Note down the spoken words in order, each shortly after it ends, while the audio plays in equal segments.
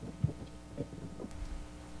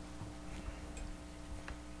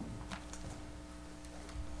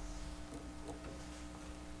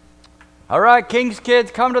All right, King's kids,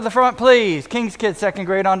 come to the front, please. King's kids, second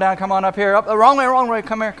grade on down. Come on up here. Up the wrong way.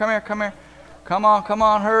 Come here. Come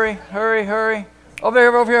on. Hurry.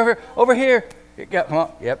 Over here. Yeah, come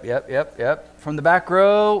on. Yep. From the back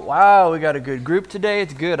row. Wow, we got a good group today.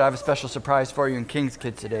 It's good. I have a special surprise for you in King's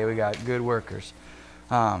kids today. We got good workers.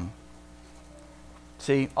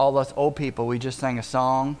 See, all us old people, we just sang a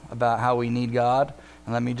song about how we need God.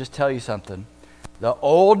 And let me just tell you something. The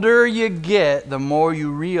older you get, the more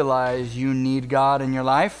you realize you need God in your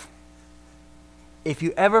life. If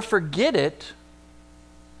you ever forget it,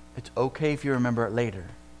 it's okay if you remember it later.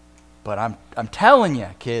 But I'm telling you,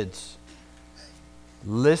 kids,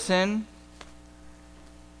 listen,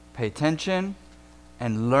 pay attention,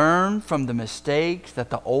 and learn from the mistakes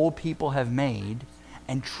that the old people have made,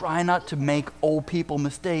 and try not to make old people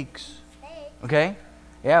mistakes. Okay?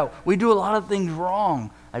 Yeah, we do a lot of things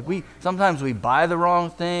wrong. Like sometimes we buy the wrong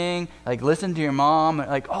thing. Like listen to your mom.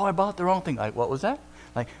 Like, oh, I bought the wrong thing. Like, what was that?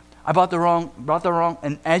 Like, I bought the wrong.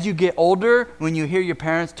 And as you get older, when you hear your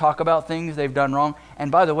parents talk about things they've done wrong.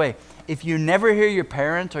 And by the way, if you never hear your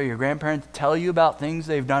parents or your grandparents tell you about things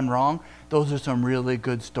they've done wrong, those are some really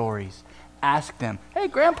good stories. Ask them, hey,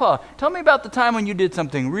 Grandpa, tell me about the time when you did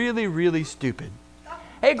something really, really stupid.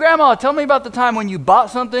 Hey, Grandma, tell me about the time when you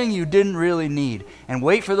bought something you didn't really need. And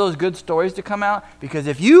wait for those good stories to come out. Because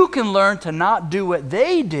if you can learn to not do what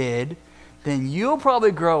they did, then you'll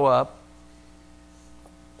probably grow up.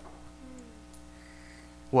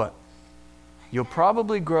 What? You'll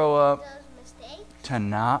probably grow up to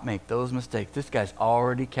not make those mistakes. This guy's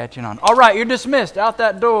already catching on. All right, you're dismissed. Out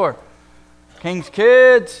that door. King's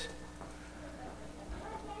kids.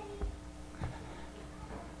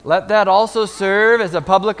 Let that also serve as a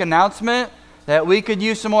public announcement that we could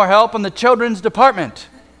use some more help in the children's department.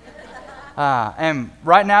 And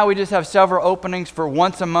right now we just have several openings for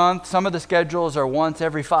once a month. Some of the schedules are once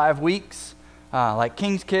every 5 weeks. Like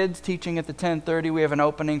King's Kids teaching at the 10:30, we have an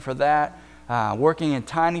opening for that. Working in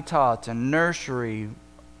Tiny Tots and nursery,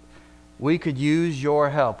 we could use your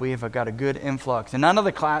help. We have got a good influx. And some of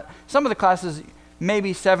the classes,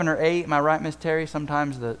 maybe 7 or 8. Am I right, Miss Terry?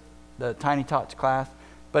 Sometimes the Tiny Tots class.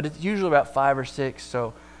 But it's usually about 5 or 6.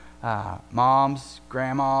 So moms,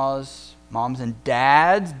 grandmas, moms and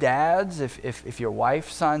dads, if your wife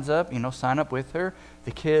signs up, sign up with her.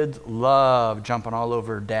 The kids love jumping all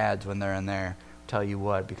over dads when they're in there. Tell you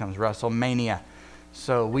what, it becomes WrestleMania.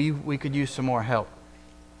 So we could use some more help.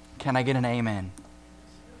 Can I get an amen?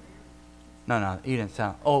 No, you didn't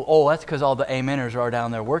sound. Oh, that's because all the ameners are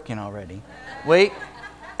down there working already. Wait,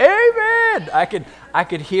 amen. I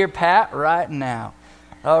could hear Pat right now.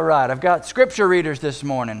 All right, I've got scripture readers this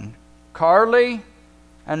morning. Carly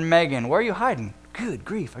and Megan. Where are you hiding? Good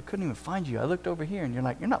grief, I couldn't even find you. I looked over here and you're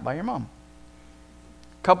like, you're not by your mom.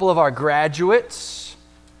 A couple of our graduates.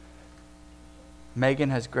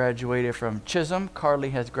 Megan has graduated from Chisholm.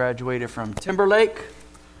 Carly has graduated from Timberlake.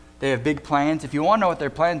 They have big plans. If you want to know what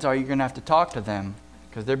their plans are, you're going to have to talk to them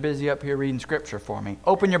because they're busy up here reading scripture for me.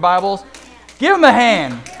 Open your Bibles. Give them a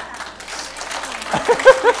hand.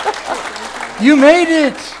 You made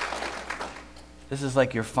it! This is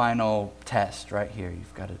like your final test right here.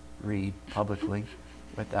 You've got to read publicly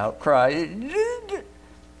without crying.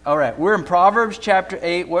 All right, we're in Proverbs chapter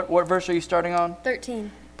 8. What verse are you starting on?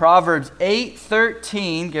 13. Proverbs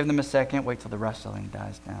 8:13. Give them a second. Wait till the rustling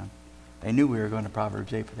dies down. They knew we were going to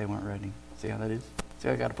Proverbs 8, but they weren't ready. See how that is? See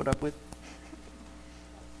what I got to put up with?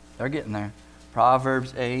 They're getting there.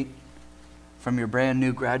 Proverbs 8 from your brand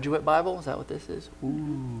new graduate Bible. Is that what this is?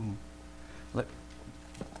 Ooh. Look.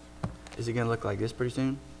 Is it going to look like this pretty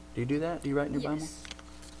soon? Do you do that? Do you write in your Bible?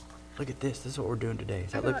 Look at this. This is what we're doing today.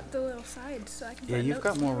 I got the little sides so I can. Yeah, you've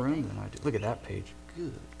got more room than I do. Look at that page.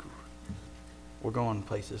 Good. We're going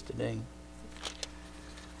places today.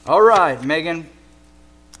 All right, Megan.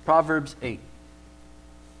 Proverbs 8.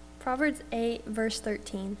 Proverbs 8, verse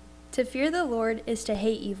 13. To fear the Lord is to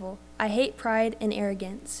hate evil. I hate pride and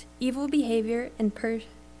arrogance, evil behavior and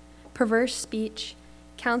perverse speech.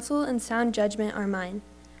 Counsel and sound judgment are mine.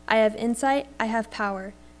 I have insight, I have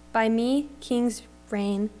power. By me kings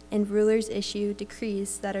reign and rulers issue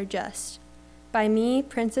decrees that are just. By me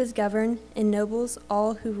princes govern and nobles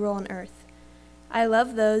all who rule on earth. I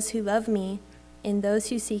love those who love me, and those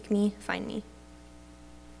who seek me find me.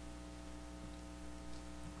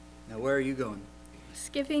 Now where are you going?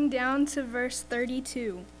 Skipping down to verse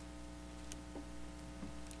 32.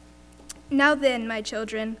 Now then, my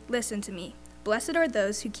children, listen to me. Blessed are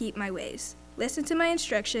those who keep my ways. Listen to my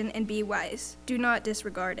instruction and be wise. Do not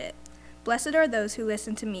disregard it. Blessed are those who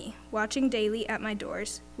listen to me, watching daily at my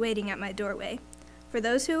doors, waiting at my doorway. For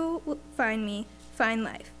those who find me find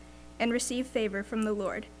life and receive favor from the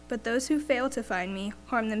Lord. but those who fail to find me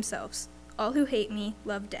harm themselves. All who hate me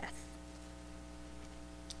love death.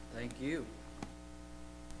 Thank you.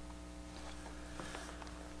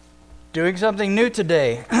 Doing something new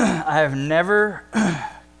today. I have never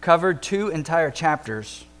covered 2 entire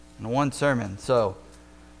chapters in one sermon, so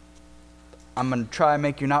I'm going to try and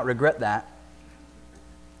make you not regret that.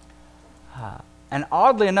 And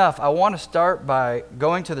oddly enough, I want to start by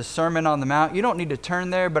going to the Sermon on the Mount. You don't need to turn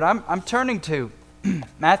there, but I'm turning to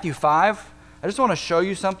Matthew 5. I just want to show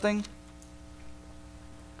you something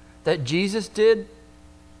that Jesus did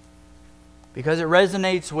because it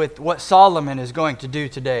resonates with what Solomon is going to do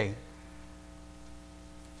today.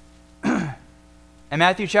 In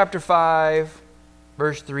Matthew chapter 5,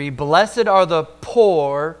 verse 3, blessed are the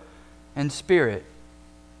poor in spirit.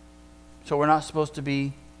 So we're not supposed to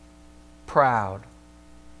be proud.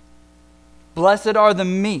 Blessed are the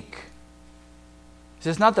meek. So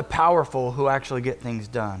it's not the powerful who actually get things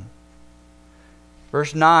done.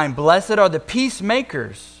 Verse 9, blessed are the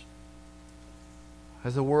peacemakers,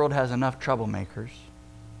 because the world has enough troublemakers.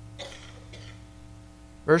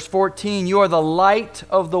 Verse 14, you are the light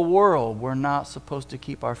of the world. We're not supposed to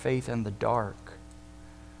keep our faith in the dark.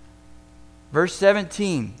 Verse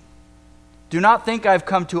 17, do not think I've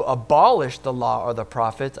come to abolish the law or the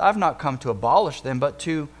prophets. I've not come to abolish them, but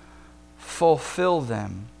to fulfill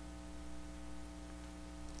them.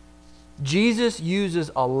 Jesus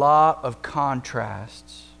uses a lot of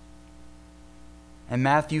contrasts. In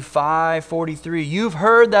Matthew 5:43, you've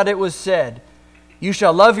heard that it was said, you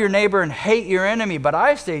shall love your neighbor and hate your enemy. But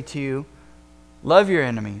I say to you, love your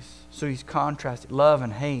enemies. So he's contrasting love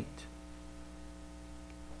and hate.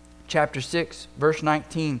 Chapter 6, verse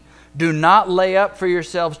 19. Do not lay up for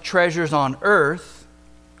yourselves treasures on earth,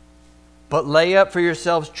 but lay up for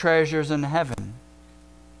yourselves treasures in heaven.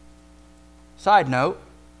 Side note,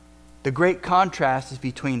 the great contrast is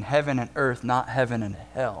between heaven and earth, not heaven and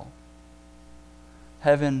hell.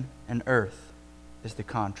 Heaven and earth is the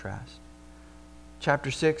contrast.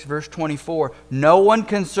 Chapter 6, verse 24. No one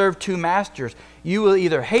can serve 2 masters. You will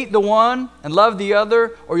either hate the one and love the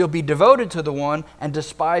other, or you'll be devoted to the one and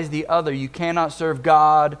despise the other. You cannot serve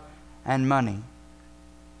God and money.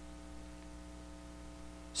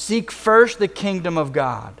 Seek first the kingdom of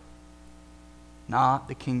God, not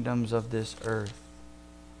the kingdoms of this earth.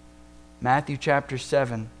 Matthew chapter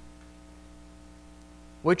 7.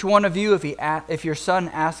 Which one of you, if your son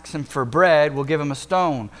asks him for bread, will give him a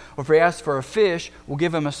stone? Or if he asks for a fish, will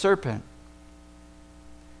give him a serpent?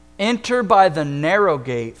 Enter by the narrow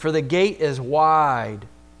gate, for the gate is wide,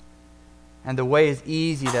 and the way is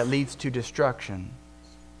easy that leads to destruction.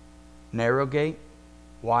 Narrow gate,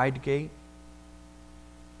 wide gate.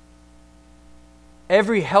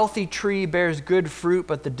 Every healthy tree bears good fruit,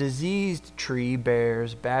 but the diseased tree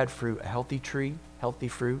bears bad fruit. A healthy tree, healthy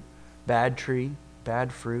fruit. Bad tree,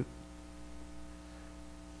 bad fruit.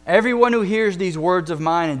 Everyone who hears these words of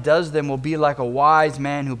mine and does them will be like a wise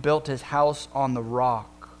man who built his house on the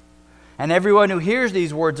rock. And everyone who hears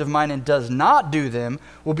these words of mine and does not do them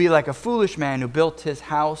will be like a foolish man who built his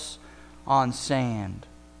house on sand.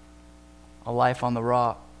 A life on the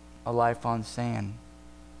rock, a life on sand.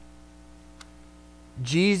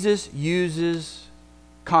 Jesus uses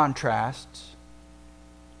contrasts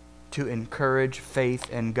to encourage faith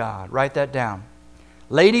in God. Write that down.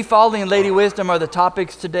 Lady Folly and Lady Wisdom are the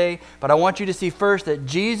topics today, but I want you to see first that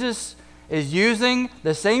Jesus is using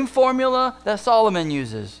the same formula that Solomon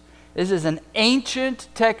uses. This is an ancient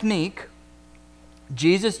technique.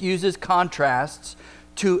 Jesus uses contrasts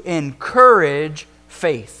to encourage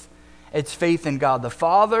faith. It's faith in God the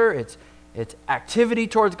Father, it's activity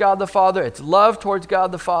towards God the Father, it's love towards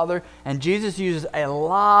God the Father, and Jesus uses a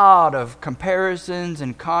lot of comparisons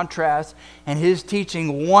and contrasts in his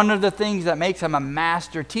teaching. One of the things that makes him a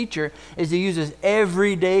master teacher is he uses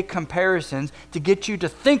everyday comparisons to get you to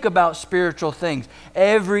think about spiritual things.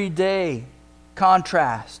 Everyday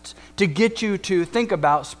contrasts to get you to think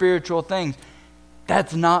about spiritual things.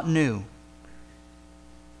 That's not new.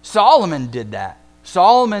 Solomon did that.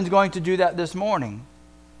 Solomon's going to do that this morning.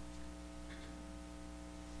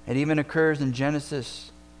 It even occurs in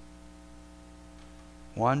Genesis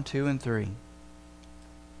 1, 2, and 3.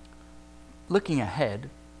 Looking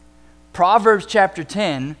ahead, Proverbs chapter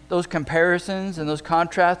 10, those comparisons and those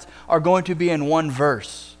contrasts are going to be in one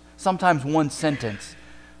verse, sometimes one sentence.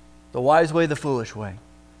 The wise way, the foolish way.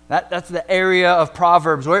 That's the area of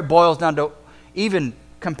Proverbs where it boils down to even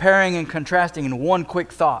comparing and contrasting in one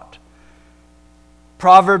quick thought.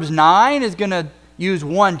 Proverbs 9 is going to use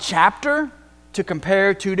one chapter to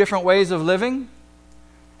compare 2 different ways of living.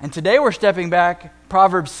 And today we're stepping back.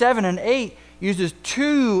 Proverbs 7 and 8 uses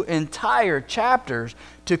 2 entire chapters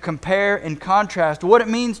to compare and contrast what it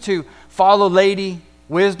means to follow Lady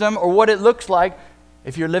Wisdom, or what it looks like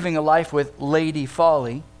if you're living a life with Lady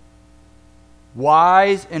Folly.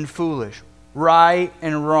 Wise and foolish, right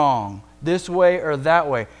and wrong, this way or that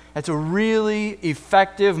way. That's a really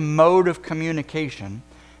effective mode of communication.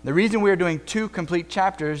 The reason we're doing 2 complete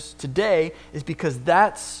chapters today is because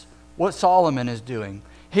that's what Solomon is doing.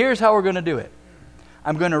 Here's how we're going to do it.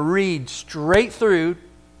 I'm going to read straight through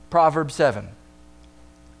Proverbs 7.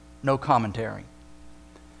 No commentary.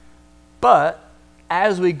 But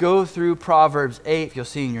as we go through Proverbs 8, you'll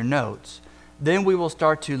see in your notes, then we will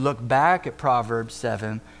start to look back at Proverbs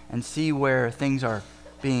 7 and see where things are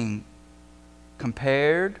being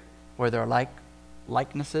compared, where there are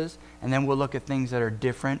likenesses, and then we'll look at things that are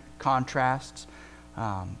different, contrasts,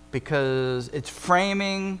 because it's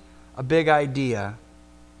framing a big idea,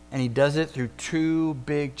 and he does it through 2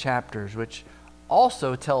 big chapters, which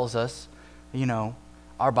also tells us,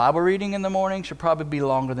 our Bible reading in the morning should probably be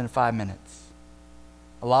longer than 5 minutes.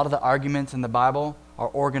 A lot of the arguments in the Bible are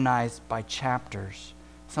organized by chapters.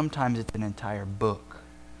 Sometimes it's an entire book.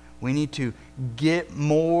 We need to get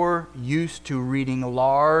more used to reading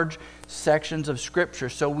large sections of Scripture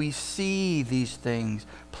so we see these things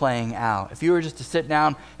playing out. If you were just to sit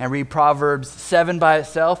down and read Proverbs 7 by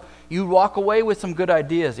itself, you'd walk away with some good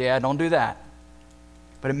ideas. Yeah, don't do that.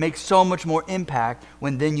 But it makes so much more impact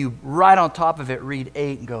when then you, right on top of it, read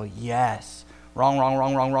 8 and go, yes, wrong, wrong,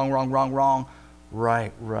 wrong, wrong, wrong, wrong, wrong, wrong.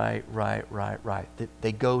 Right.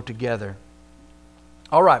 They go together.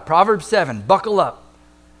 All right, Proverbs 7, buckle up.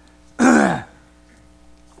 I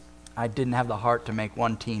didn't have the heart to make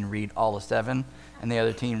one teen read all of 7 and the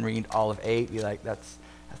other teen read all of 8. You're like, that's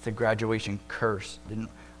a graduation curse.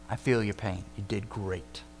 I feel your pain. You did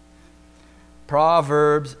great.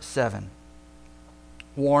 Proverbs 7,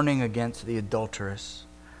 warning against the adulteress.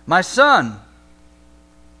 My son,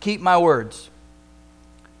 keep my words.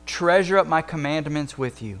 Treasure up my commandments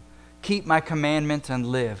with you. Keep my commandments and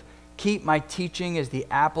live. Keep my teaching as the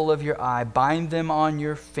apple of your eye. Bind them on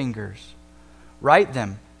your fingers. Write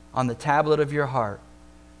them on the tablet of your heart.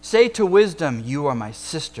 Say to wisdom, you are my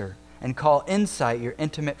sister, and call insight your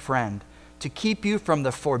intimate friend, to keep you from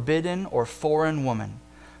the forbidden or foreign woman,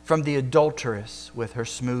 from the adulteress with her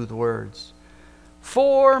smooth words.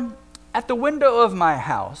 For at the window of my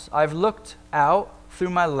house I've looked out through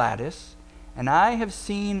my lattice, and I have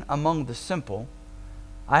seen among the simple,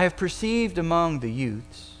 I have perceived among the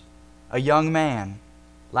youths, a young man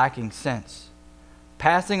lacking sense,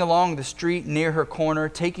 passing along the street near her corner,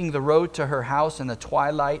 taking the road to her house in the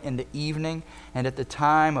twilight, in the evening, and at the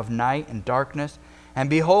time of night and darkness. And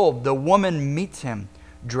behold, the woman meets him,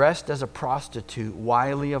 dressed as a prostitute,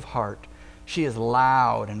 wily of heart. She is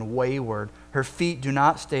loud and wayward. Her feet do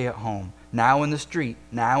not stay at home. Now in the street,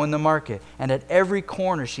 now in the market, and at every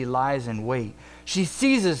corner she lies in wait. She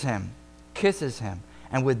seizes him, kisses him,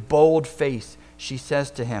 and with bold face she says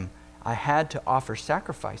to him, I had to offer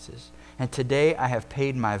sacrifices, and today I have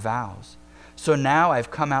paid my vows. So now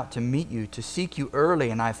I've come out to meet you, to seek you early,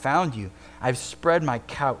 and I found you. I've spread my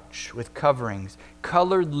couch with coverings,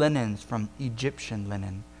 colored linens from Egyptian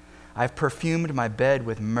linen. I've perfumed my bed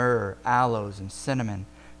with myrrh, aloes, and cinnamon.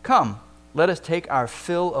 Come, let us take our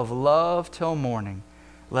fill of love till morning.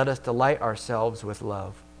 Let us delight ourselves with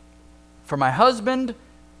love. For my husband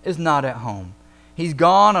is not at home. He's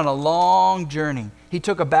gone on a long journey. He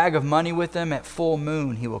took a bag of money with him. At full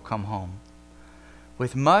moon he will come home.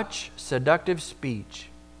 With much seductive speech,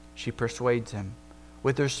 she persuades him.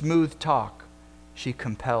 With her smooth talk, she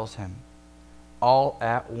compels him. All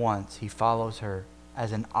at once he follows her,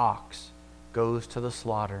 as an ox goes to the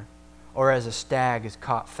slaughter, or as a stag is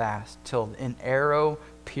caught fast, till an arrow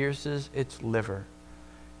pierces its liver,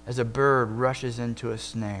 as a bird rushes into a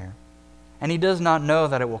snare. And he does not know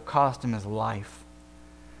that it will cost him his life.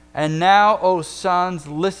 And now, O sons,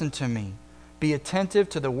 listen to me. Be attentive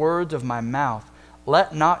to the words of my mouth.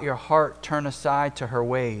 Let not your heart turn aside to her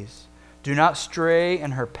ways. Do not stray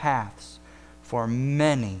in her paths, for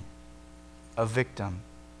many a victim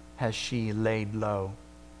has she laid low,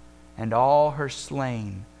 and all her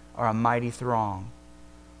slain are a mighty throng.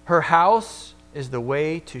 Her house is the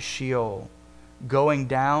way to Sheol, going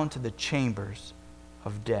down to the chambers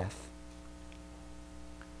of death.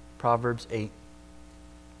 Proverbs 8.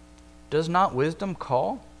 Does not wisdom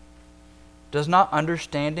call? Does not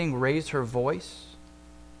understanding raise her voice?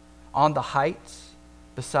 On the heights,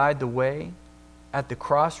 beside the way, at the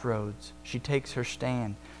crossroads, she takes her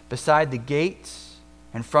stand. Beside the gates,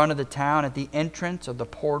 in front of the town, at the entrance of the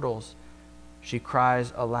portals, she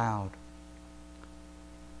cries aloud.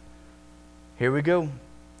 Here we go.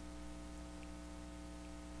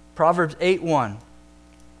 Proverbs 8:1.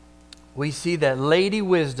 We see that Lady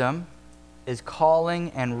Wisdom is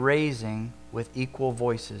calling and raising with equal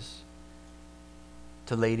voices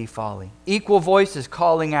to Lady Folly. Equal voices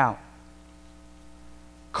calling out.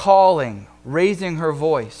 Calling, raising her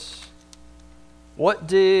voice. What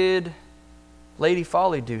did Lady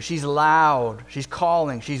Folly do? She's loud, she's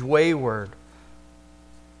calling, she's wayward.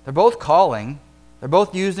 They're both calling. They're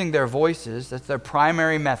both using their voices. That's their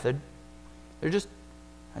primary method. It's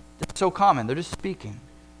so common. They're just speaking.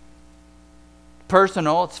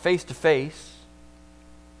 Personal, it's face to face.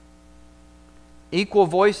 Equal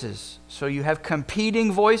voices. So you have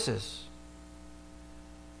competing voices.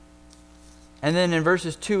 And then in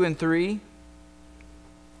verses 2 and 3,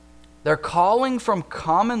 they're calling from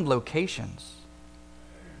common locations.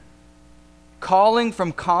 Calling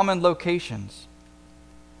from common locations.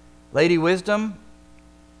 Lady Wisdom,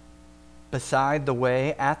 beside the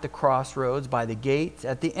way, at the crossroads, by the gates,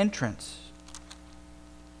 at the entrance.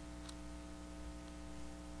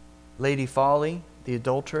 Lady Folly, the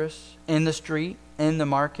adulteress, in the street, in the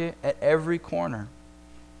market, at every corner.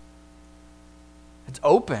 It's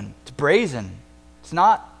open. It's brazen. It's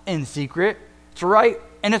not in secret. It's right,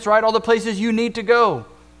 and it's right all the places you need to go.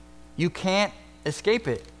 You can't escape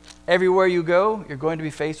it. Everywhere you go, you're going to be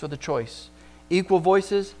faced with a choice. Equal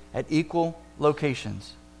voices at equal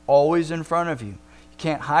locations. Always in front of you. You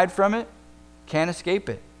can't hide from it. Can't escape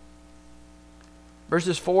it.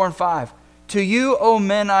 Verses 4 and 5. To you, O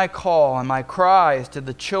men, I call, and my cry is to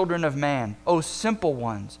the children of man. O simple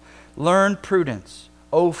ones, learn prudence.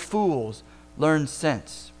 O fools, learn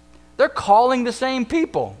sense. They're calling the same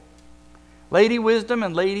people. Lady Wisdom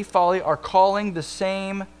and Lady Folly are calling the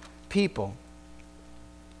same people.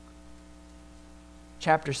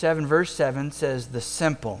 Chapter 7, verse 7 says, the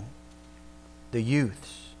simple, the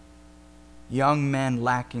youths, young men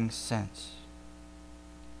lacking sense.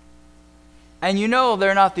 And you know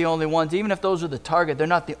they're not the only ones. Even if those are the target, they're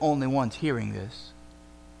not the only ones hearing this.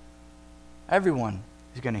 Everyone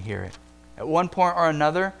is going to hear it. At one point or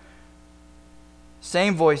another,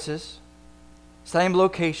 same voices, same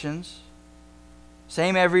locations,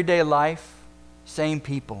 same everyday life, same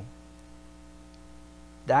people.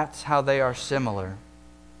 That's how they are similar.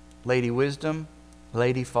 Lady Wisdom,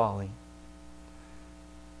 Lady Folly.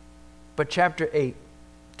 But chapter 8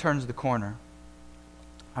 turns the corner.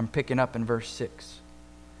 I'm picking up in verse 6.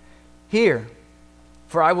 Hear,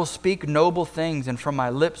 for I will speak noble things, and from my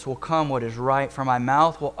lips will come what is right, for my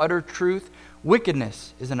mouth will utter truth.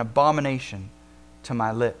 Wickedness is an abomination to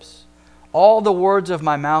my lips. All the words of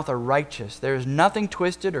my mouth are righteous. There is nothing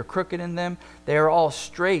twisted or crooked in them. They are all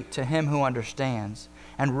straight to him who understands,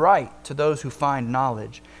 and right to those who find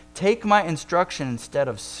knowledge. Take my instruction instead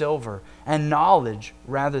of silver, and knowledge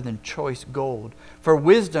rather than choice gold. For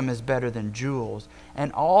wisdom is better than jewels,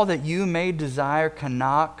 and all that you may desire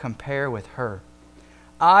cannot compare with her.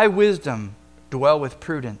 I, wisdom, dwell with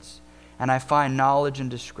prudence, and I find knowledge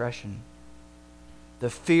and discretion. The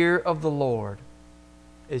fear of the Lord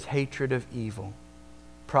is hatred of evil.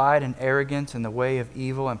 Pride and arrogance and the way of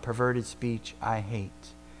evil and perverted speech I hate.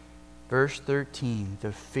 Verse 13,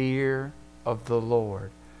 the fear of the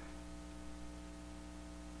Lord.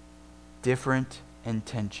 Different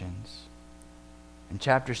intentions. In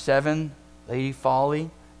chapter 7, Lady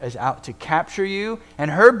Folly is out to capture you,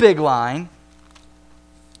 and her big line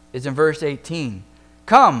is in verse 18.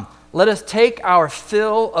 Come, let us take our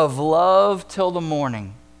fill of love till the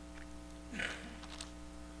morning.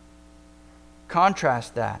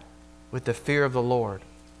 Contrast that with the fear of the Lord,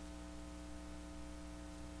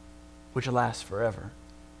 which lasts forever.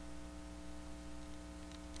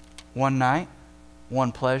 One night,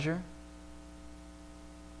 one pleasure,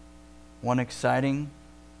 one exciting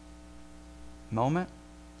moment,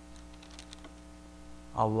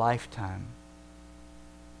 a lifetime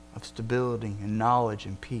of stability and knowledge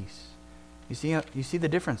and peace. You see the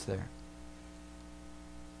difference there.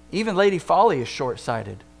 Even Lady Folly is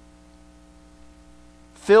short-sighted.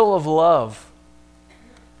 Fill of love.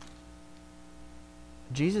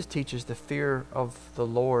 Jesus teaches the fear of the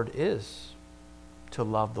Lord is to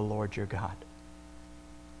love the Lord your God.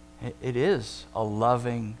 It is a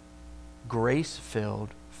loving, grace-filled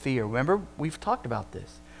fear. Remember, we've talked about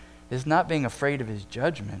this. It's not being afraid of his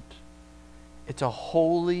judgment. It's a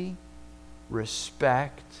holy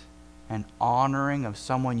respect and honoring of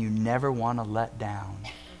someone you never want to let down.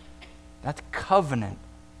 That's covenant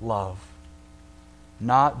love.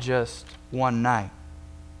 Not just one night.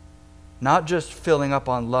 Not just filling up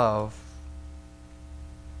on love,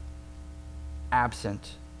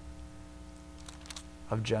 absent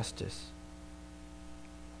of justice.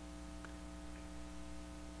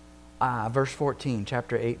 Verse 14,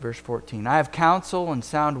 chapter 8, verse 14. I have counsel and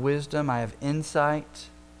sound wisdom. I have insight.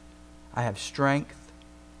 I have strength.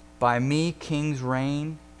 By me kings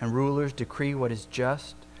reign and rulers decree what is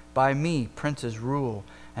just. By me princes rule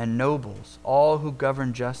and nobles, all who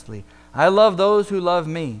govern justly. I love those who love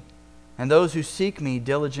me, and those who seek me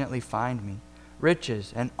diligently find me.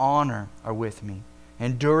 Riches and honor are with me,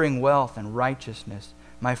 enduring wealth and righteousness.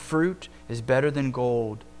 My fruit is better than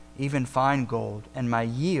gold, even fine gold, and my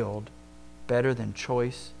yield better than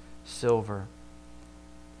choice silver.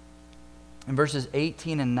 In verses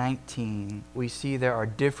 18 and 19, we see there are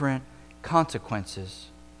different consequences.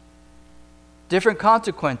 Different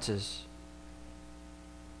consequences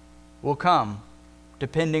will come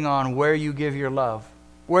depending on where you give your love,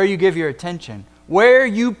 where you give your attention, where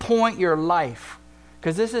you point your life.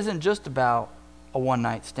 Because this isn't just about a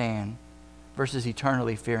one-night stand versus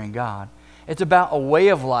eternally fearing God. It's about a way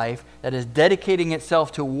of life that is dedicating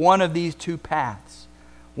itself to one of these two paths.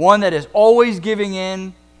 One that is always giving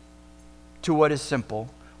in to what is simple.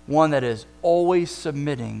 One that is always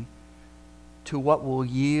submitting to what will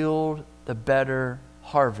yield the better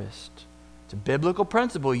harvest. It's a biblical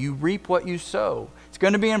principle. You reap what you sow. It's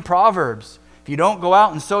going to be in Proverbs. If you don't go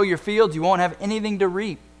out and sow your fields, you won't have anything to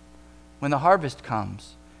reap when the harvest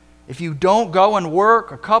comes. If you don't go and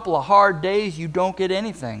work a couple of hard days, you don't get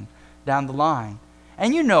anything down the line.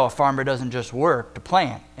 And you know a farmer doesn't just work to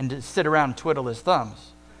plant and to sit around and twiddle his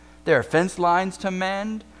thumbs. There are fence lines to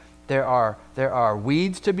mend. There are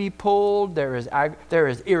weeds to be pulled. There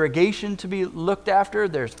is irrigation to be looked after.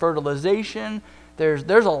 There's fertilization.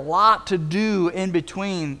 There's a lot to do in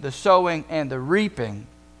between the sowing and the reaping.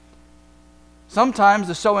 Sometimes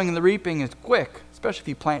the sowing and the reaping is quick, especially if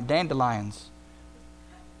you plant dandelions.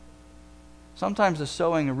 Sometimes the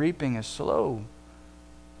sowing and reaping is slow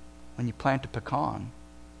when you plant a pecan,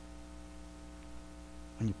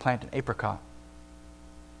 when you plant an apricot.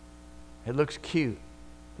 It looks cute,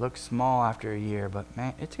 looks small after a year, but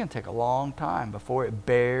man, it's going to take a long time before it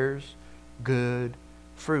bears good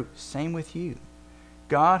fruit. Same with you.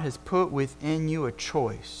 God has put within you a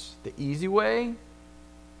choice, the easy way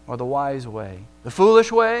or the wise way, the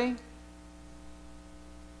foolish way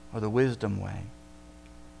or the wisdom way.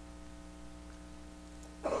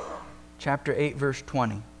 Chapter 8, verse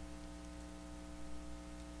 20.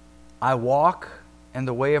 I walk in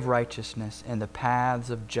the way of righteousness and the paths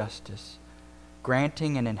of justice,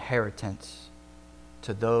 granting an inheritance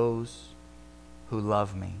to those who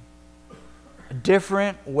love me.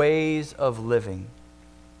 Different ways of living.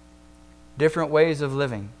 Different ways of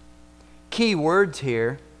living. Key words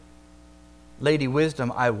here. Lady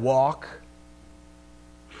Wisdom, I walk.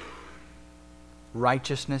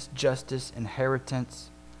 Righteousness, justice, inheritance,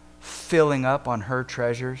 filling up on her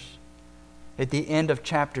treasures. At the end of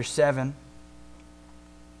chapter 7,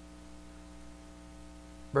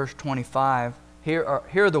 verse 25, here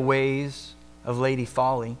are the ways of Lady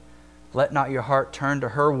Folly. Let not your heart turn to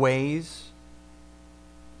her ways.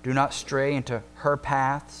 Do not stray into her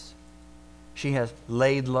paths. She has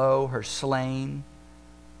laid low her slain.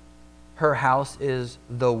 Her house is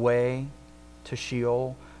the way to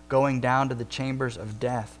Sheol, going down to the chambers of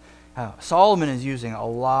death. Solomon is using a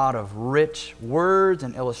lot of rich words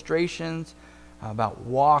and illustrations about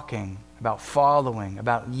walking, about following,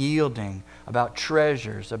 about yielding, about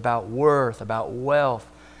treasures, about worth, about wealth.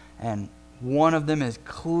 And one of them is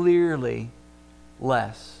clearly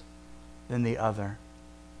less than the other.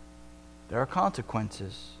 There are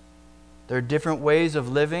consequences. There are different ways of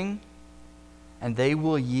living, and they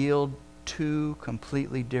will yield two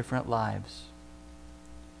completely different lives.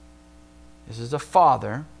 This is a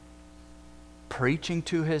father preaching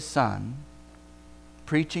to his son,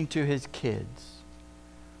 preaching to his kids.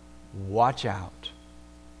 Watch out.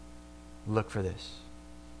 Look for this.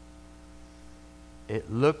 It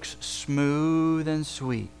looks smooth and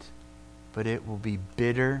sweet, but it will be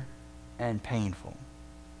bitter and painful.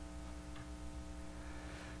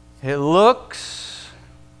 It looks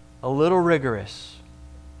a little rigorous.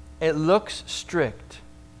 It looks strict,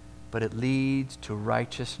 but it leads to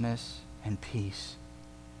righteousness and peace.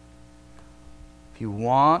 If you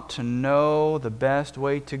want to know the best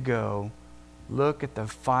way to go, look at the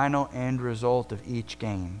final end result of each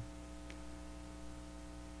game.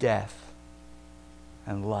 Death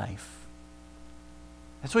and life.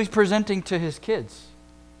 That's what he's presenting to his kids.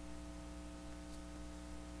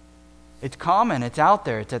 It's common, it's out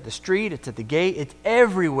there, it's at the street, it's at the gate, it's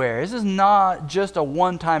everywhere. This is not just a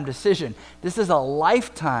one-time decision. This is a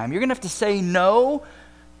lifetime. You're going to have to say no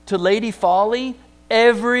to Lady Folly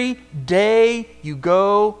every day you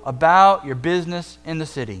go about your business in the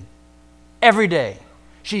city. Every day.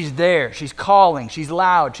 She's there. She's calling. She's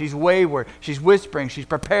loud. She's wayward. She's whispering. She's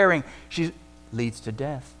preparing. She leads to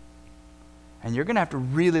death. And you're going to have to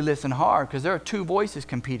really listen hard because there are two voices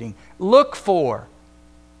competing. Look for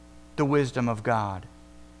the wisdom of God.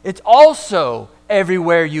 It's also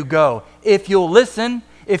everywhere you go. If you'll listen,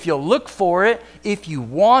 if you'll look for it, if you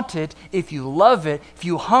want it, if you love it, if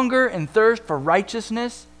you hunger and thirst for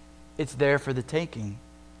righteousness, it's there for the taking.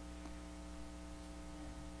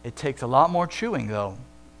 It takes a lot more chewing, though.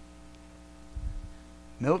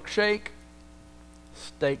 Milkshake,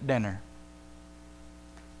 steak dinner.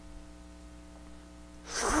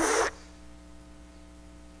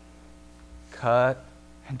 Cut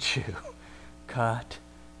and chew. Cut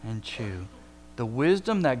and chew. The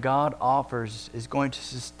wisdom that God offers is going to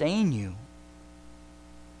sustain you,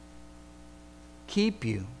 keep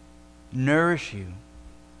you, nourish you,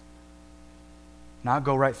 not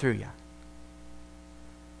go right through you,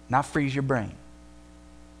 not freeze your brain,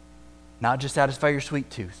 not just satisfy your sweet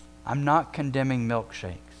tooth. I'm not condemning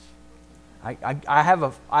milkshakes. I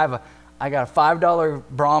got a $5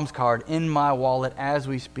 Brahms card in my wallet as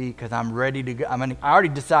we speak because I'm ready to go. I already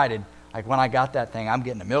decided, like when I got that thing, I'm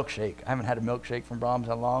getting a milkshake. I haven't had a milkshake from Brahms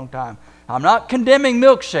in a long time. I'm not condemning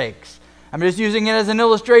milkshakes. I'm just using it as an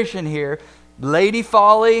illustration here. Lady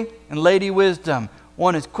Folly and Lady Wisdom.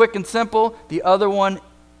 One is quick and simple. The other one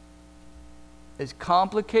is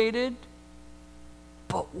complicated,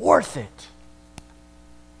 but worth it.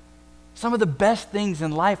 Some of the best things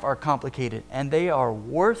in life are complicated, and they are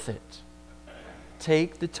worth it.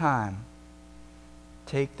 Take the time.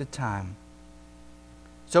 Take the time.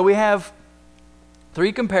 So we have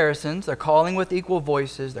three comparisons. They're calling with equal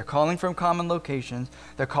voices. They're calling from common locations.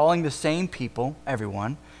 They're calling the same people,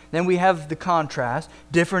 everyone. Then we have the contrast,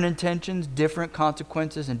 different intentions, different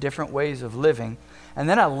consequences, and different ways of living. And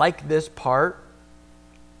then I like this part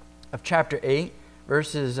of chapter 8,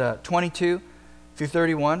 verses 22 through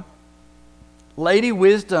 31. Lady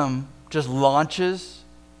Wisdom just launches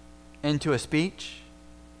into a speech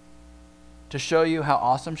to show you how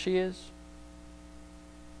awesome she is.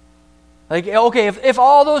 Like, okay, if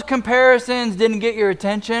all those comparisons didn't get your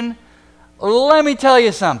attention, let me tell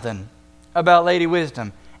you something about Lady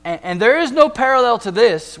Wisdom. And there is no parallel to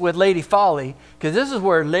this with Lady Folly, because this is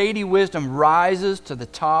where Lady Wisdom rises to the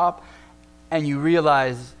top and you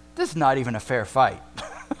realize this is not even a fair fight.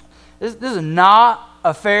 This is not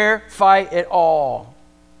a fair fight at all.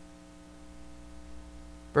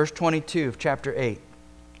 Verse 22 of chapter 8.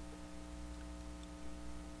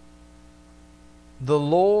 The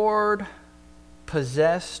Lord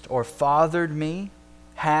possessed or fathered me,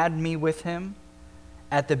 had me with him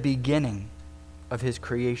at the beginning of his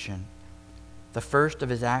creation, the first of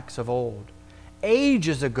his acts of old.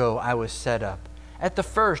 Ages ago I was set up, at the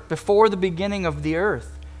first, before the beginning of the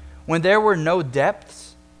earth. When there were no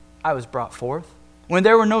depths, I was brought forth. When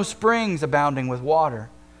there were no springs abounding with water.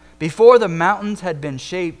 Before the mountains had been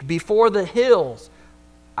shaped, before the hills,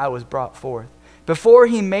 I was brought forth. Before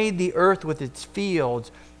he made the earth with its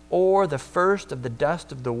fields, or the first of the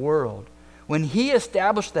dust of the world. When he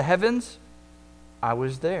established the heavens, I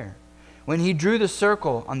was there. When he drew the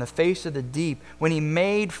circle on the face of the deep, when he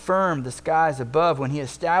made firm the skies above, when he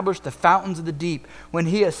established the fountains of the deep, when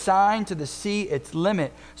he assigned to the sea its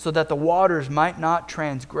limit so that the waters might not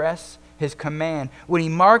transgress his command, when he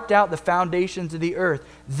marked out the foundations of the earth,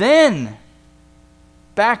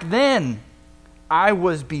 back then, I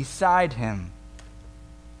was beside him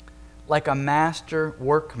like a master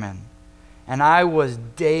workman, and I was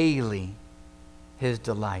daily his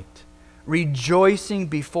delight. Rejoicing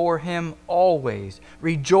before him always,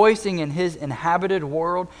 rejoicing in his inhabited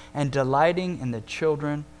world and delighting in the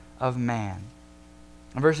children of man.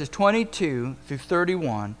 In verses 22 through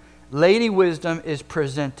 31, Lady Wisdom is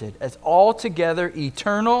presented as altogether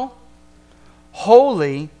eternal,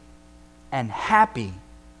 holy, and happy.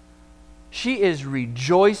 She is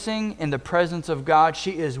rejoicing in the presence of God.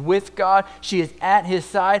 She is with God. She is at his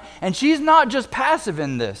side. And she's not just passive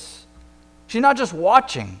in this. She's not just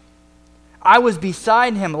watching. I was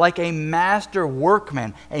beside him like a master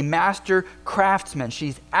workman, a master craftsman.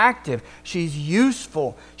 She's active. She's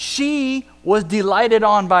useful. She was delighted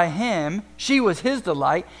on by him. She was his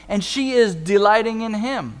delight, and she is delighting in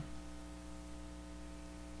him.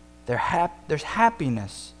 There's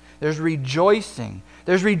happiness. There's rejoicing.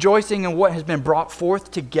 There's rejoicing in what has been brought forth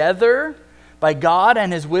together by God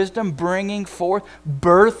and his wisdom, bringing forth,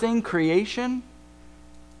 birthing creation.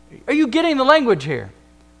 Are you getting the language here?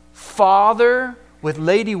 Father with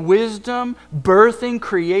Lady Wisdom, birthing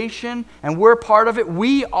creation, and we're part of it.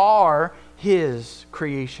 We are his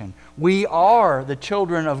creation. We are the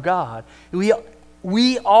children of God. We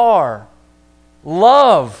are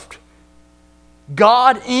loved.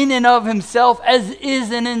 God in and of himself, as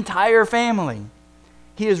is an entire family.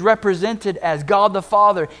 He is represented as God the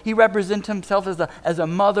Father. He represents himself as a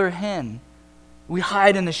mother hen. We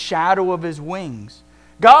hide in the shadow of his wings.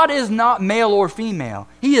 God is not male or female.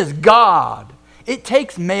 He is God. It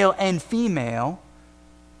takes male and female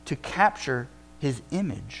to capture his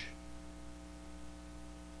image.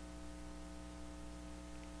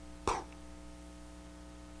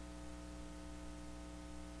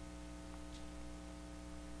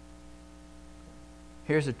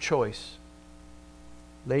 Here's a choice.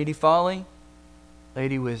 Lady Folly,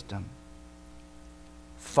 Lady Wisdom.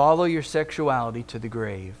 Follow your sexuality to the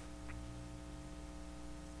grave,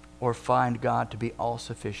 or find God to be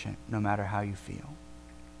all-sufficient no matter how you feel.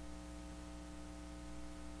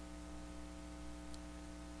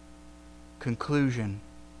 Conclusion.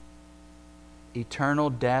 Eternal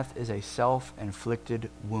death is a self-inflicted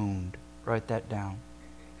wound. Write that down.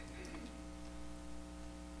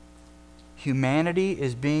 Humanity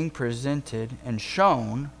is being presented and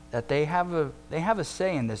shown that they have a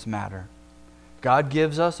say in this matter. God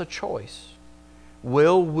gives us a choice.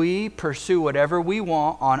 Will we pursue whatever we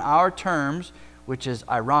want on our terms, which is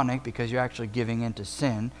ironic because you're actually giving in to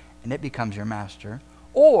sin and it becomes your master,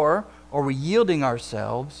 or are we yielding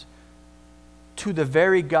ourselves to the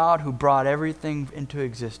very God who brought everything into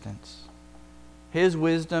existence? His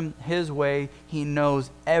wisdom, his way, he knows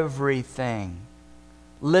everything.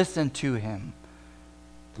 Listen to him.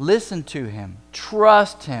 Listen to him.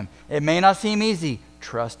 Trust him. It may not seem easy.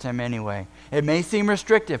 Trust him anyway. It may seem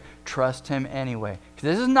restrictive. Trust him anyway.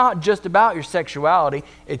 This is not just about your sexuality.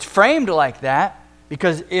 It's framed like that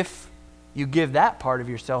because if you give that part of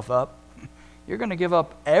yourself up, you're going to give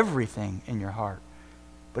up everything in your heart.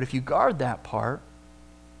 But if you guard that part,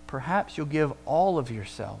 perhaps you'll give all of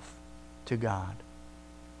yourself to God.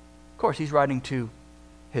 Of course, he's writing to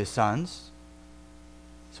his sons.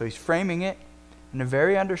 So he's framing it in a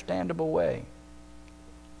very understandable way.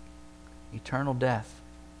 Eternal death,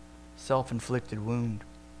 self-inflicted wound.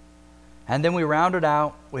 And then we round it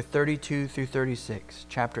out with 32 through 36,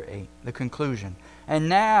 chapter 8, the conclusion. And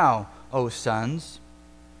now, O sons,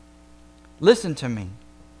 listen to me.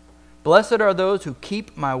 Blessed are those who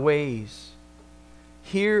keep my ways.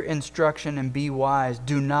 Hear instruction and be wise.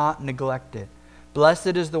 Do not neglect it.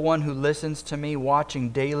 Blessed is the one who listens to me, watching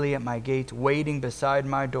daily at my gates, waiting beside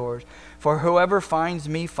my doors. For whoever finds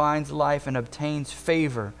me finds life and obtains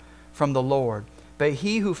favor from the Lord. But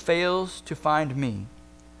he who fails to find me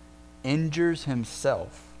injures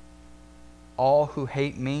himself. All who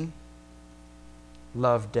hate me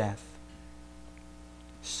love death.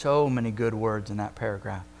 So many good words in that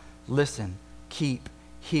paragraph. Listen, keep,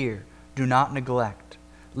 hear, do not neglect.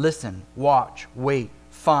 Listen, watch, wait,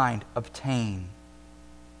 find, obtain.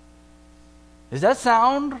 Does that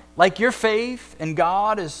sound like your faith in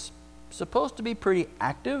God is supposed to be pretty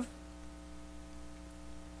active?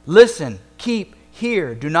 Listen, keep,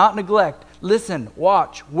 hear, do not neglect. Listen,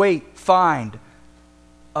 watch, wait, find,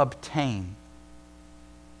 obtain.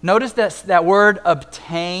 Notice that word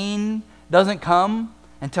obtain doesn't come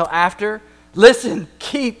until after. Listen,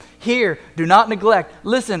 keep, hear, do not neglect.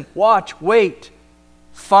 Listen, watch, wait,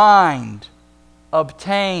 find,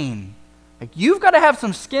 obtain. Like, you've got to have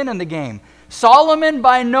some skin in the game. Solomon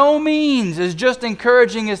by no means is just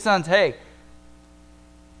encouraging his sons, hey,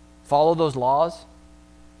 follow those laws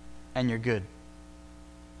and you're good.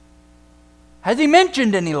 Has he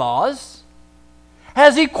mentioned any laws?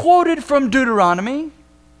 Has he quoted from Deuteronomy?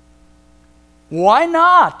 Why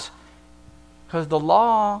not? Because the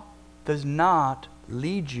law does not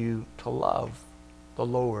lead you to love the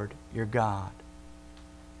Lord your God.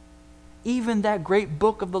 Even that great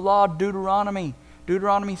book of the law, Deuteronomy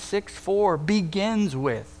 6:4, begins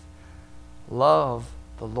with, love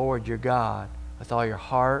the Lord your God with all your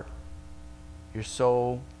heart, your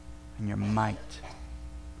soul, and your might.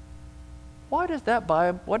 Why does that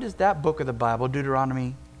book of the Bible,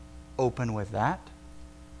 Deuteronomy, open with that?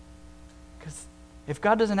 Because if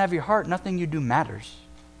God doesn't have your heart, nothing you do matters,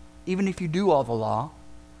 even if you do all the law.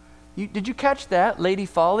 Did you catch that, Lady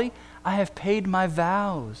Folly? I have paid my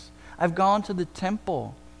vows. I've gone to the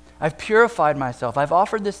temple. I've purified myself. I've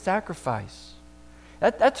offered this sacrifice.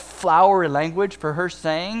 That's flowery language for her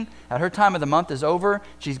saying that her time of the month is over.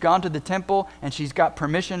 She's gone to the temple and she's got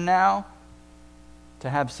permission now to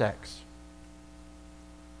have sex.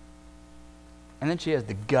 And then she has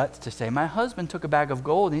the guts to say, my husband took a bag of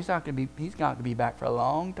gold and he's not going to be back for a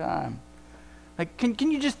long time. Like,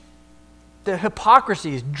 can you just, the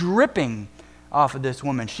hypocrisy is dripping off of this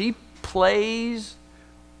woman. She plays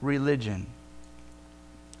religion.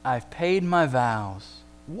 I've paid my vows.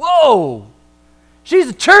 Whoa! She's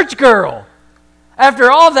a church girl.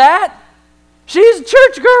 After all that, she's a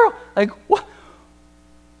church girl. Like, what?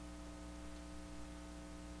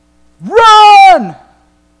 Run!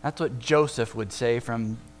 That's what Joseph would say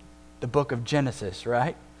from the book of Genesis,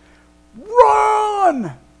 right?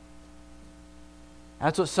 Run!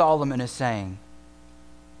 That's what Solomon is saying.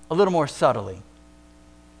 A little more subtly.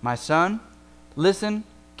 My son, listen,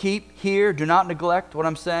 keep, hear, do not neglect what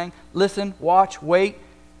I'm saying. Listen, watch, wait,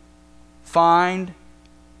 find,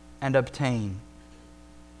 and obtain.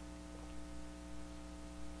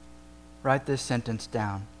 Write this sentence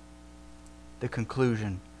down. The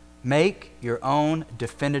conclusion. Make your own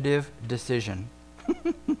definitive decision.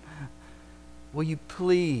 Will you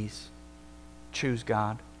please choose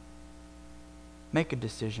God? Make a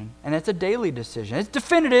decision. And it's a daily decision. It's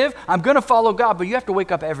definitive. I'm going to follow God, but you have to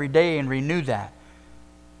wake up every day and renew that.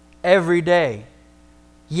 Every day.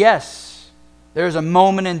 Yes, there's a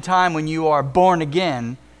moment in time when you are born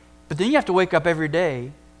again, but then you have to wake up every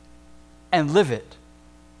day and live it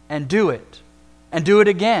and do it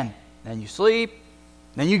again. Then you sleep,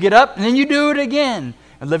 then you get up, and then you do it again.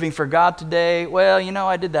 And living for God today, well,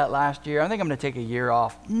 I did that last year. I think I'm going to take a year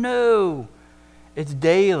off. No, it's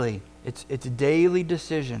daily. It's a daily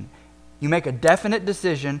decision. You make a definite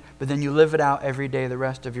decision, but then you live it out every day the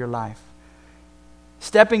rest of your life.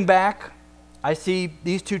 Stepping back, I see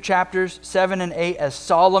these two chapters, 7 and 8, as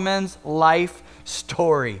Solomon's life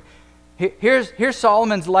story. Here's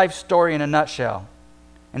Solomon's life story in a nutshell.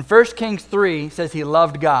 In 1 Kings 3, it says he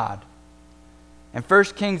loved God. In 1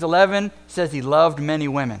 Kings 11, it says he loved many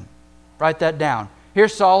women. Write that down.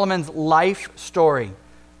 Here's Solomon's life story.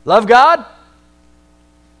 Love God,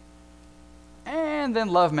 and then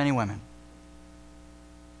love many women.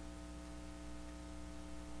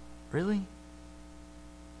 Really?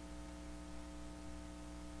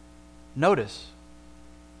 Notice,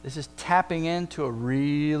 this is tapping into a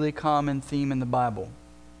really common theme in the Bible.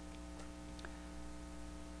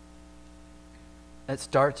 That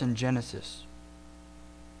starts in Genesis.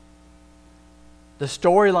 The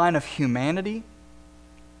storyline of humanity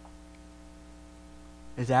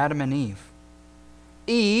is Adam and Eve.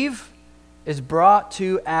 Eve is brought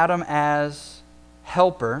to Adam as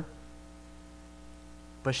helper,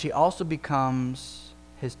 but she also becomes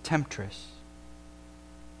his temptress.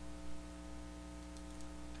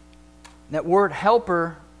 That word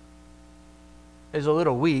helper is a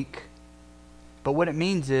little weak, but what it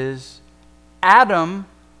means is Adam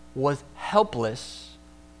was helpless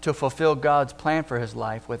to fulfill God's plan for his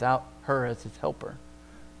life without her as his helper.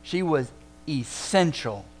 She was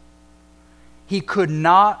essential. He could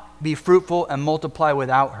not be fruitful and multiply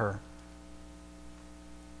without her.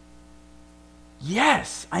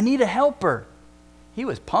 Yes, I need a helper. He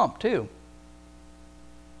was pumped too.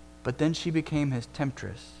 But then she became his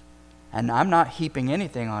temptress. And I'm not heaping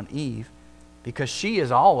anything on Eve because she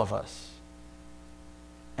is all of us.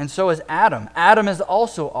 And so is Adam. Adam is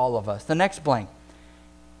also all of us. The next blank.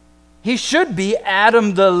 He should be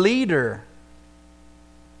Adam the leader,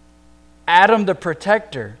 Adam the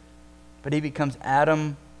protector, but he becomes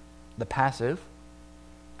Adam the passive,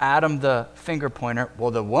 Adam the finger pointer. Well,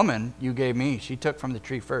 the woman you gave me, she took from the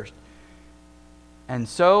tree first. And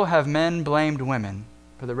so have men blamed women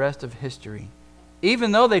for the rest of history.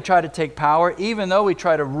 Even though they try to take power, even though we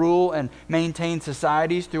try to rule and maintain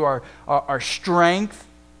societies through our strength,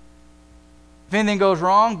 if anything goes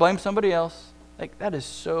wrong, blame somebody else. Like, that is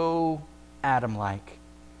so Adam-like.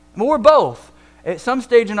 And we're both. At some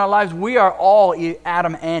stage in our lives, we are all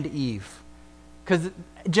Adam and Eve. Because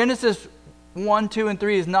Genesis 1, 2, and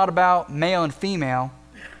 3 is not about male and female.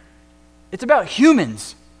 It's about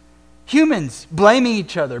humans. Humans blaming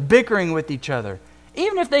each other, bickering with each other.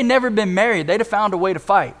 Even if they'd never been married, they'd have found a way to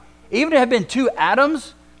fight. Even if it had been two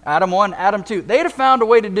Adams, Adam 1, Adam 2, they'd have found a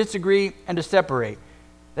way to disagree and to separate.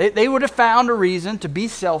 They would have found a reason to be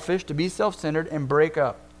selfish, to be self-centered, and break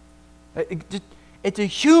up. It's a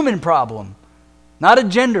human problem, not a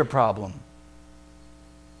gender problem.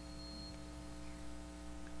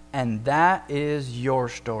 And that is your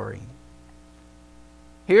story.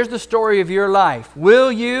 Here's the story of your life. Will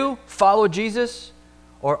you follow Jesus,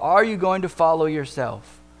 or are you going to follow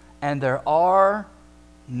yourself? And there are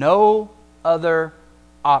no other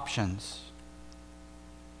options.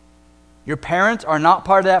 Your parents are not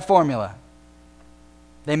part of that formula.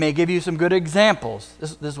 They may give you some good examples.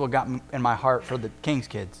 This is what got in my heart for the King's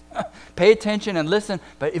kids. Pay attention and listen,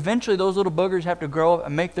 but eventually those little boogers have to grow up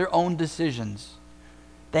and make their own decisions.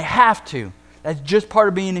 They have to. That's just part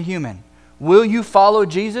of being a human. Will you follow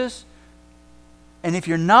Jesus? And if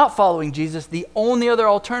you're not following Jesus, the only other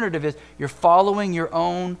alternative is you're following your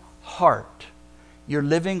own heart. You're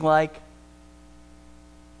living like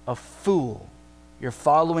a fool. You're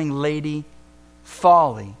following Lady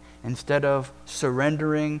Folly instead of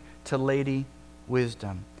surrendering to Lady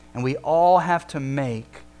Wisdom. And we all have to make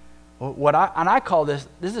I call this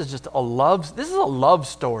is just a love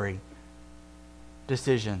story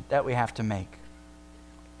decision that we have to make.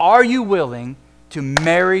 Are you willing to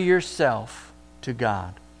marry yourself to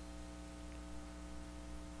God?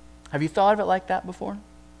 Have you thought of it like that before?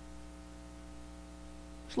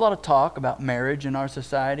 There's a lot of talk about marriage in our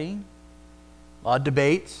society, a lot of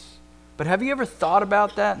debates. But have you ever thought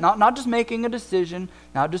about that? Not just making a decision,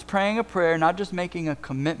 not just praying a prayer, not just making a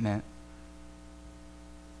commitment.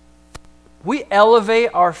 We elevate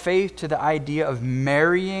our faith to the idea of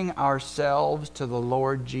marrying ourselves to the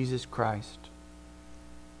Lord Jesus Christ.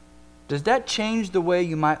 Does that change the way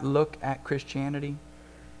you might look at Christianity?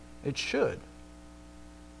 It should.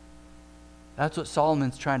 That's what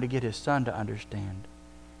Solomon's trying to get his son to understand.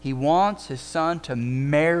 He wants his son to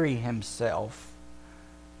marry himself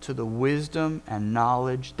to the wisdom and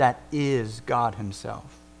knowledge that is God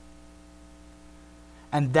himself.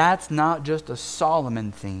 And that's not just a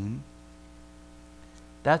Solomon theme.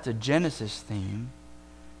 That's a Genesis theme.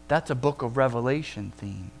 That's a book of Revelation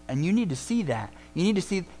theme. And you need to see that. You need to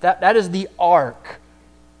see that is the arc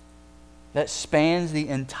that spans the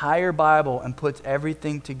entire Bible and puts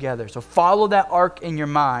everything together. So follow that arc in your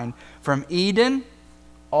mind from Eden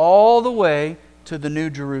all the way to the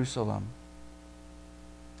New Jerusalem.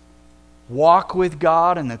 Walk with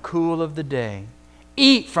God in the cool of the day.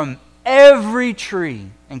 Eat from every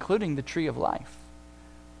tree, including the tree of life.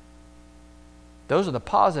 Those are the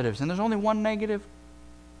positives, and there's only one negative.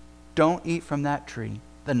 Don't eat from that tree,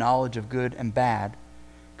 the knowledge of good and bad.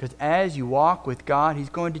 Because as you walk with God, He's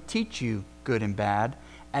going to teach you good and bad.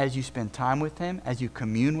 As you spend time with Him, as you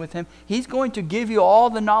commune with Him, He's going to give you all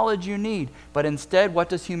the knowledge you need. But instead, what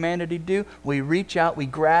does humanity do? We reach out, we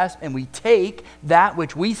grasp, and we take that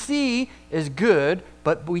which we see is good,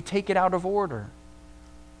 but we take it out of order.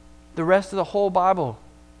 The rest of the whole Bible,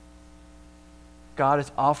 God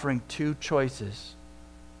is offering two choices.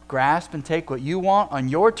 Grasp and take what you want on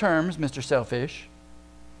your terms, Mr. Selfish,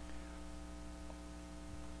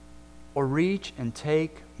 or reach and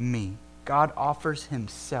take me. God offers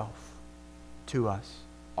Himself to us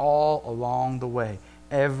all along the way,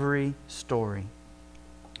 every story.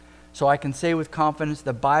 So I can say with confidence,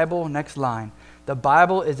 the Bible, next line, the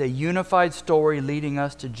Bible is a unified story leading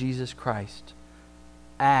us to Jesus Christ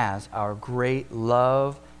as our great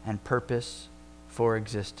love and purpose for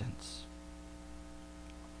existence.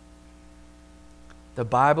 The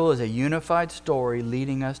Bible is a unified story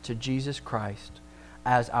leading us to Jesus Christ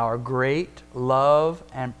as our great love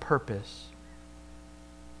and purpose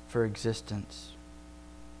for existence.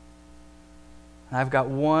 And I've got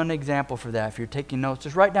one example for that. If you're taking notes,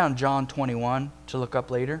 just write down John 21 to look up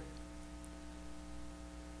later.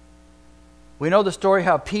 We know the story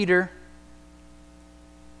how Peter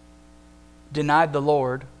denied the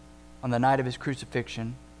Lord on the night of His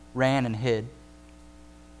crucifixion, ran and hid.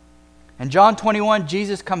 In John 21,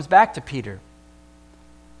 Jesus comes back to Peter,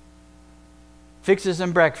 fixes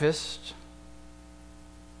him breakfast,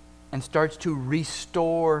 and starts to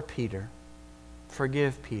restore Peter,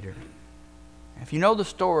 forgive Peter. If you know the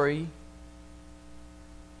story,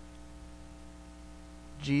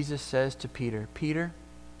 Jesus says to Peter, Peter,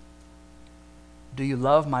 do you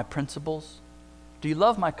love my principles? Do you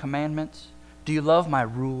love my commandments? Do you love my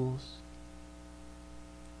rules?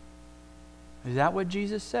 Is that what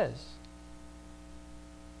Jesus says?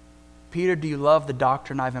 Peter, do you love the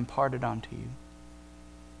doctrine I've imparted onto you?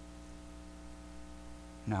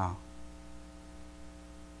 No.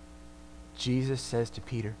 Jesus says to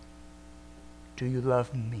Peter, do you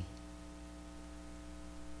love me?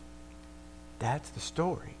 That's the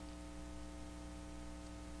story.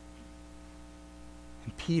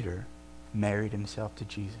 And Peter married himself to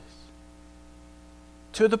Jesus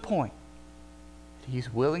to the point that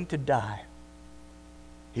he's willing to die.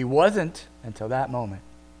 He wasn't until that moment.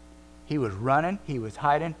 He was running, he was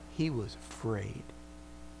hiding, he was afraid.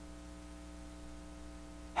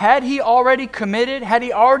 Had he already committed? Had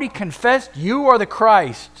he already confessed, you are the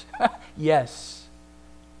Christ? Yes.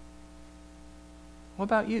 What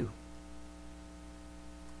about you?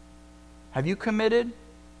 Have you committed?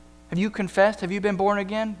 Have you confessed? Have you been born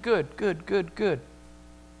again? Good, good, good, good.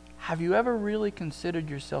 Have you ever really considered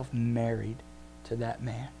yourself married to that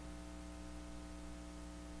man?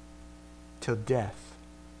 Till death.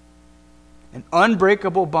 An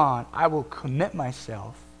unbreakable bond. I will commit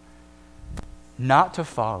myself not to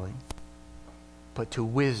folly, but to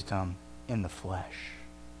wisdom in the flesh.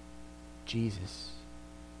 Jesus.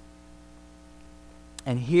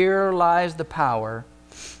 And here lies the power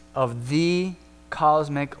of the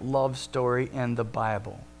cosmic love story in the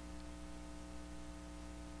Bible.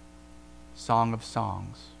 Song of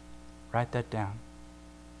Songs. Write that down.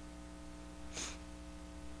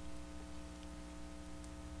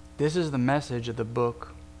 This is the message of the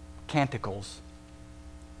book Canticles.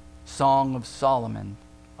 Song of Solomon,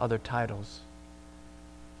 other titles.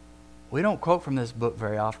 We don't quote from this book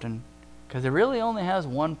very often because it really only has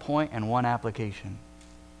one point and one application.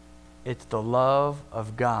 It's the love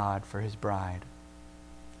of God for His bride.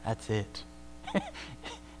 That's it.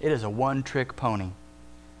 It is a one-trick pony.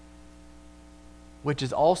 Which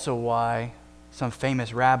is also why some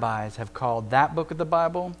famous rabbis have called that book of the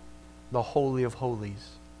Bible the Holy of Holies.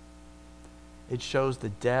 It shows the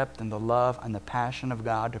depth and the love and the passion of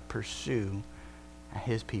God to pursue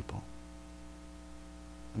His people.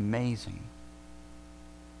 Amazing.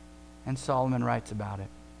 And Solomon writes about it.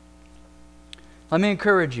 Let me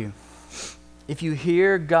encourage you. If you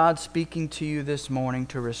hear God speaking to you this morning,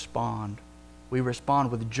 to respond. We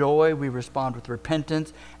respond with joy, we respond with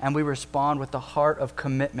repentance, and we respond with the heart of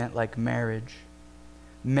commitment like marriage.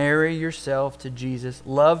 Marry yourself to Jesus.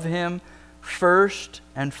 Love Him first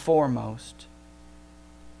and foremost.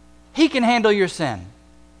 He can handle your sin.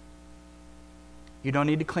 You don't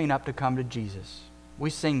need to clean up to come to Jesus. We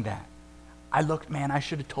sing that. I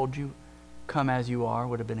should have told you, Come As You Are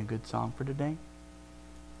would have been a good song for today.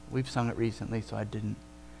 We've sung it recently, so I didn't.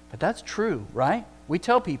 But that's true, right? We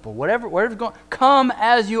tell people, whatever's going, come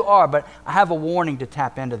as you are. But I have a warning to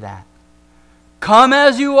tap into that. Come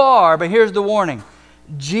as you are, but here's the warning.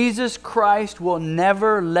 Jesus Christ will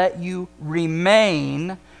never let you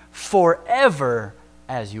remain forever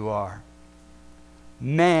as you are.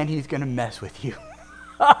 Man, He's going to mess with you.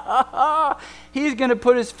 He's going to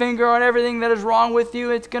put His finger on everything that is wrong with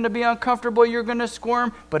you. It's going to be uncomfortable. You're going to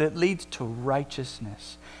squirm. But it leads to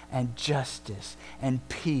righteousness and justice and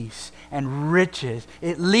peace and riches.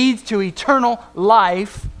 It leads to eternal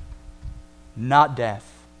life, not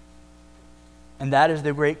death. And that is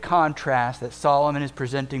the great contrast that Solomon is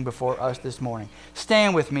presenting before us this morning.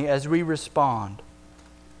 Stand with me as we respond.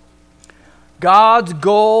 God's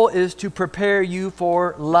goal is to prepare you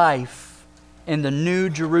for life in the New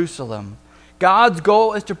Jerusalem. God's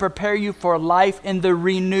goal is to prepare you for life in the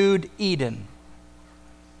renewed Eden.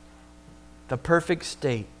 The perfect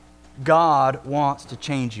state. God wants to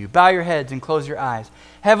change you. Bow your heads and close your eyes.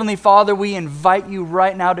 Heavenly Father, we invite you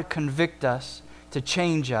right now to convict us, to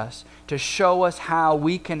change us, to show us how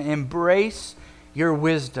we can embrace your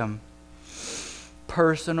wisdom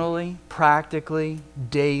personally, practically,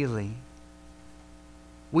 daily.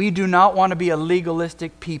 We do not want to be a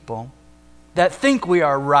legalistic people that think we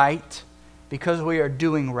are right because we are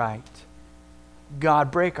doing right.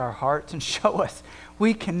 God, break our hearts and show us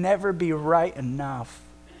we can never be right enough.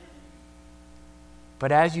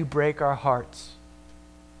 But as you break our hearts,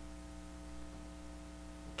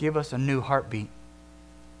 give us a new heartbeat.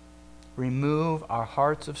 Remove our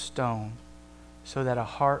hearts of stone so that a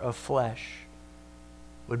heart of flesh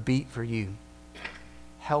would beat for you.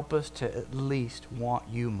 Help us to at least want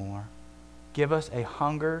you more. Give us a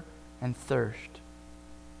hunger and thirst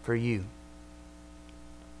for you.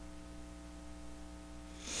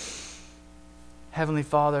 Heavenly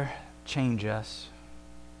Father, change us.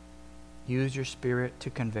 Use your Spirit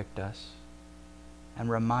to convict us and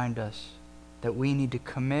remind us that we need to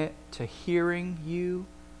commit to hearing you,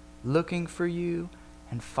 looking for you,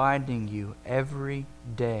 and finding you every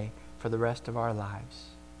day for the rest of our lives.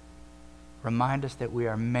 Remind us that we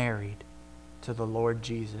are married to the Lord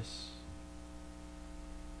Jesus.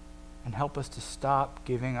 And help us to stop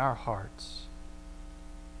giving our hearts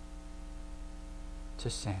to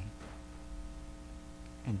sin.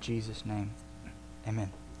 In Jesus' name,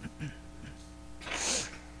 amen.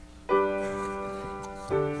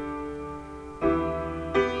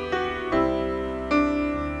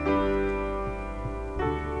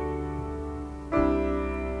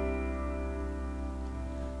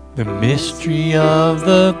 The mystery of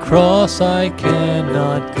the cross I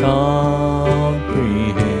cannot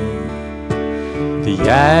comprehend. The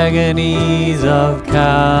agonies of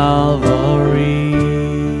Calvary.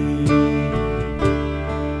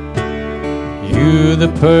 You,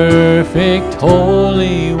 the perfect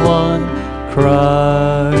Holy One,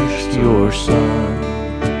 crushed your Son,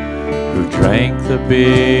 who drank the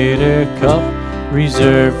bitter cup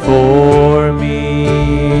reserved for me.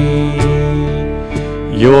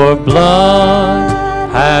 Your blood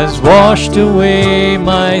has washed away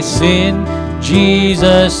my sin.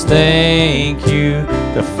 Jesus, thank you.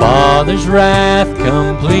 The Father's wrath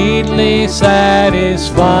completely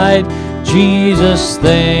satisfied. Jesus,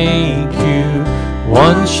 thank you.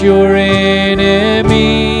 Once your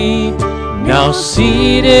enemy, Now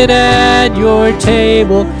seated at your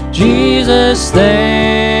table, Jesus, thank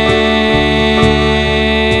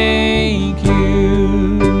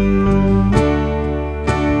you.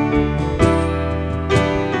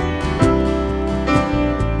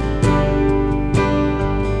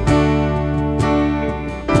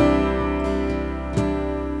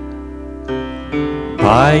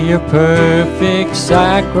 By your perfect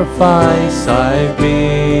sacrifice I've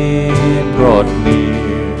been brought near.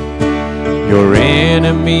 Your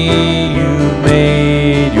enemy you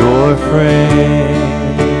made your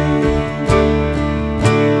friend.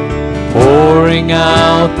 Pouring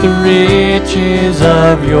out the riches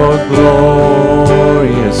of your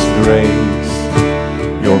glorious grace.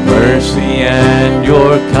 Your mercy and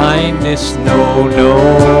your kindness know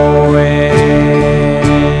no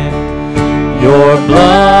end. Your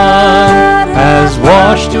blood has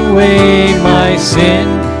washed away my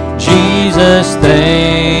sin. Jesus,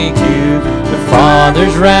 thank you. The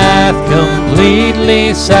Father's wrath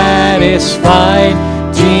completely satisfied.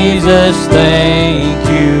 Jesus, thank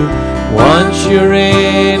you. Once your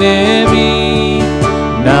enemy,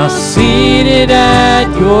 now seated at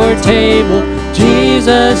your table.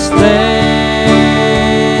 Jesus, thank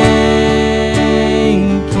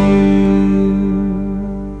you.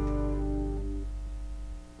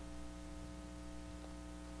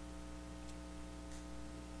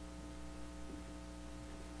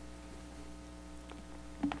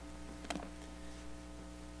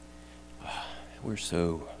 We're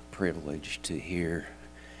so privileged to hear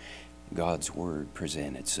God's Word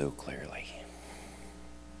presented so clearly.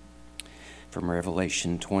 From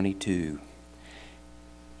Revelation 22,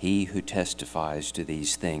 he who testifies to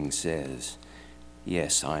these things says,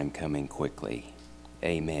 "Yes, I am coming quickly.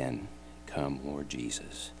 Amen. Come, Lord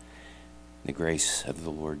Jesus." The grace of the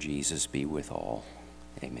Lord Jesus be with all.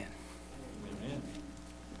 Amen. Amen.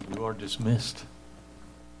 You are dismissed.